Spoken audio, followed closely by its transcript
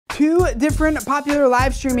Two different popular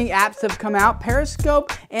live streaming apps have come out,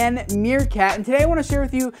 Periscope and Meerkat, and today I want to share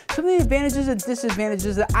with you some of the advantages and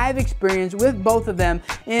disadvantages that I've experienced with both of them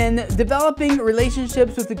in developing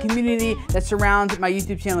relationships with the community that surrounds my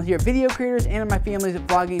YouTube channel here, video creators, and my family's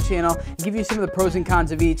vlogging channel, and give you some of the pros and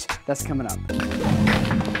cons of each. That's coming up.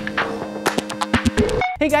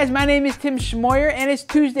 Hey guys, my name is Tim Schmoyer and it's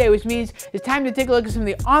Tuesday, which means it's time to take a look at some of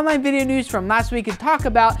the online video news from last week and talk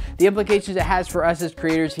about the implications it has for us as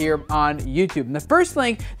creators here on YouTube. And the first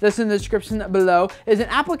link that's in the description below is an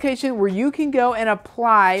application where you can go and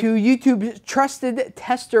apply to YouTube's Trusted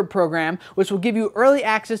Tester program, which will give you early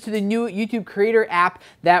access to the new YouTube Creator app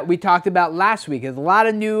that we talked about last week. There's a lot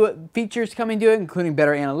of new features coming to it, including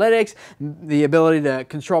better analytics, the ability to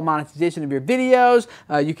control monetization of your videos.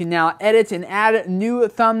 You can now edit and add new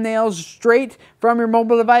thumbnails straight from your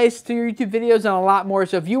mobile device to your YouTube videos and a lot more.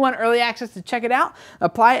 So if you want early access to check it out,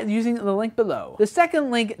 apply it using the link below. The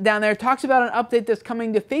second link down there talks about an update that's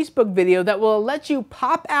coming to Facebook video that will let you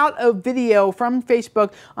pop out a video from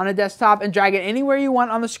Facebook on a desktop and drag it anywhere you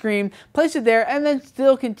want on the screen, place it there, and then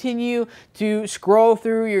still continue to scroll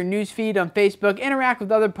through your newsfeed on Facebook, interact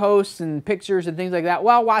with other posts and pictures and things like that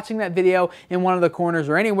while watching that video in one of the corners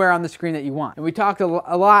or anywhere on the screen that you want. And we talked a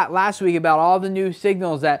lot last week about all the new signals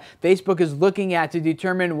that Facebook is looking at to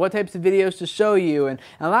determine what types of videos to show you, and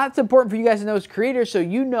a lot that's important for you guys to know as creators, so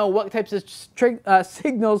you know what types of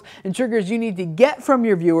signals and triggers you need to get from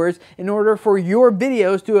your viewers in order for your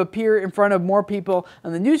videos to appear in front of more people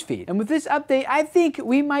on the newsfeed. And with this update, I think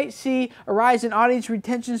we might see a rise in audience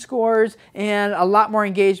retention scores and a lot more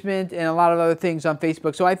engagement and a lot of other things on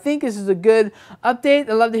Facebook. So I think this is a good update.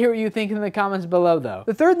 I'd love to hear what you think in the comments below though.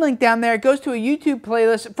 The third link down there goes to a YouTube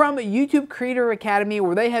playlist from YouTube Creator Academy,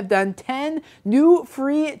 where they have done 10 new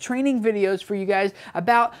free training videos for you guys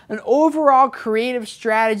about an overall creative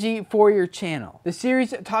strategy for your channel. The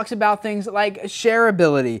series talks about things like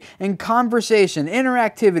shareability and conversation,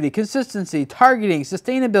 interactivity, consistency, targeting,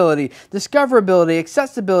 sustainability, discoverability,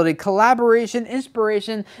 accessibility, collaboration,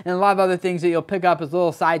 inspiration, and a lot of other things that you'll pick up as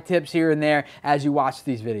little side tips here and there as you watch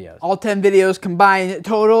these videos. All 10 videos combined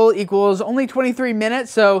total equals only 23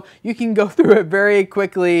 minutes, so you can go through it very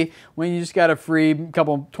quickly when you just got a free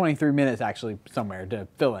couple 23 minutes actually somewhere to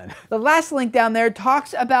fill in. The last link down there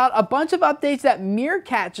talks about a bunch of updates that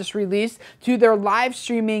Meerkat just released to their live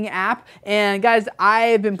streaming app. And guys,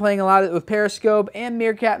 I've been playing a lot with Periscope and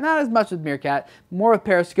Meerkat, not as much with Meerkat, more with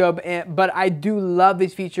Periscope, but I do love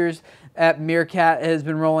these features that Meerkat has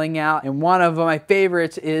been rolling out, and one of my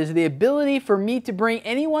favorites is the ability for me to bring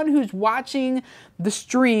anyone who's watching the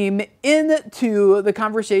stream into the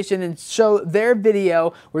conversation and show their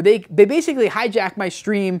video, where they basically hijack my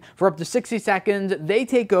stream for up to 60 seconds. They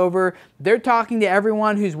take over, they're talking to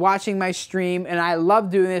everyone who's watching my stream, and I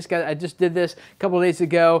love doing this, guys. I just did this a couple of days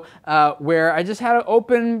ago where I just had an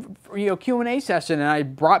open Q&A session, and I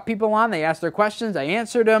brought people on, they asked their questions, I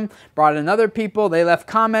answered them, brought in other people, they left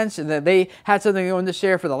comments, and then they had something they wanted to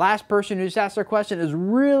share for the last person who just asked their question. It was a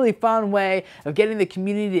really fun way of getting the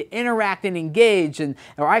community to interact and engage,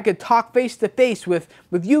 or I could talk face to face with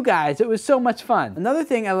you guys. It was so much fun. Another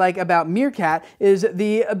thing I like about Meerkat is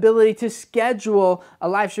the ability to schedule a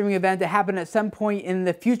live streaming event to happen at some point in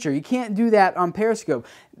the future. You can't do that on Periscope.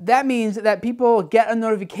 That means that people get a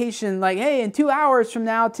notification like, hey, in 2 hours from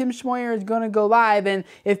now, Tim Schmoyer is going to go live. And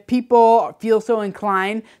if people feel so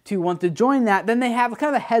inclined to want to join that, then they have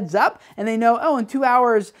kind of a heads up and they know, oh, in 2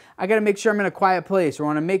 hours, I got to make sure I'm in a quiet place, or I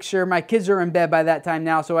want to make sure my kids are in bed by that time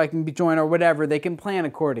now so I can be joined, or whatever. They can plan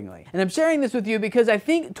accordingly. And I'm sharing this with you because I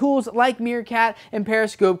think tools like Meerkat and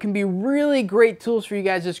Periscope can be really great tools for you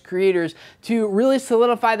guys as creators to really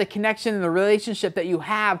solidify the connection and the relationship that you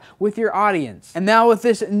have with your audience. And now with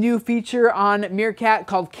this new feature on Meerkat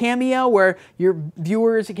called Cameo, where your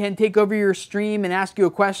viewers can take over your stream and ask you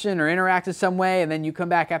a question or interact in some way, and then you come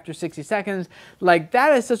back after 60 seconds. Like,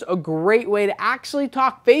 that is just a great way to actually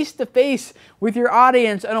talk face to face with your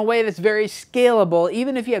audience in a way that's very scalable.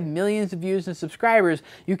 Even if you have millions of views and subscribers,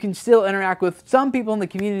 you can still interact with some people in the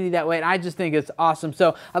community that way, and I just think it's awesome.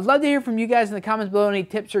 So I'd love to hear from you guys in the comments below any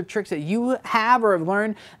tips or tricks that you have or have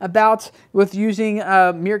learned about with using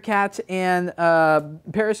Meerkat and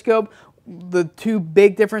Periscope. The two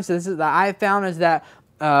big differences that I found is that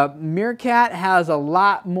Meerkat has a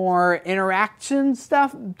lot more interaction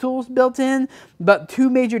tools built in, but two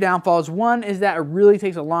major downfalls. One is that it really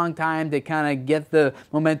takes a long time to kind of get the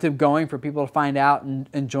momentum going for people to find out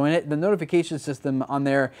and join it. The notification system on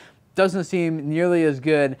there doesn't seem nearly as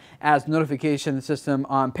good as the notification system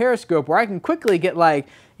on Periscope, where I can quickly get like,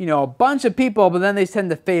 you know, a bunch of people, but then they tend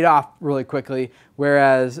to fade off really quickly.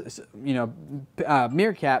 Whereas, you know,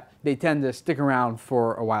 Meerkat, they tend to stick around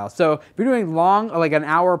for a while. So if you're doing long, like an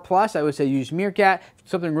hour plus, I would say use Meerkat.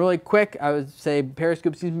 Something really quick, I would say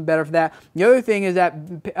Periscope seems to be better for that. The other thing is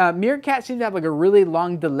that Meerkat seems to have like a really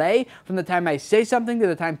long delay from the time I say something to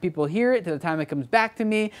the time people hear it to the time it comes back to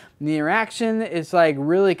me. And the interaction is like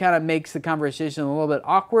really kind of makes the conversation a little bit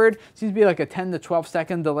awkward. Seems to be like a 10 to 12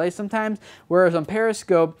 second delay sometimes. Whereas on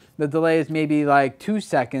Periscope, the delay is maybe like 2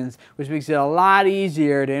 seconds, which makes it a lot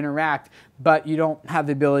easier to interact, but you don't have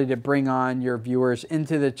the ability to bring on your viewers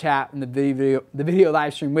into the chat and the video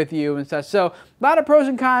live stream with you and stuff. So a lot of pros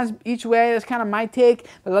and cons each way. That's kind of my take.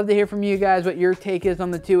 I'd love to hear from you guys what your take is on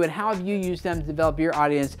the two and how have you used them to develop your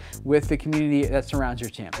audience with the community that surrounds your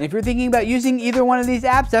channel. And if you're thinking about using either one of these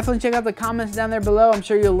apps, definitely check out the comments down there below. I'm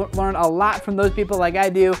sure you'll learn a lot from those people like I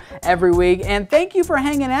do every week. And thank you for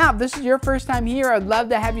hanging out. If this is your first time here, I'd love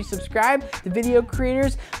to have you subscribe to Video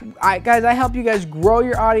Creators. Guys, I help you guys grow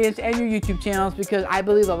your audience and your YouTube channels because I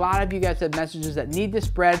believe a lot of you guys have messages that need to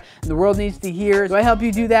spread and the world needs to hear. So I help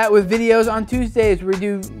you do that with videos on Tuesdays where we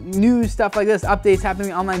do news, stuff like this, updates happening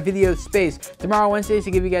in the online video space. Tomorrow, Wednesdays,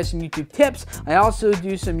 to give you guys some YouTube tips. I also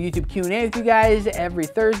do some YouTube Q&A with you guys every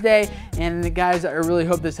Thursday. And guys, I really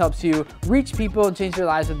hope this helps you reach people and change their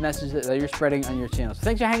lives with messages that you're spreading on your channel. So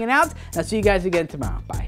thanks for hanging out, and I'll see you guys again tomorrow. Bye.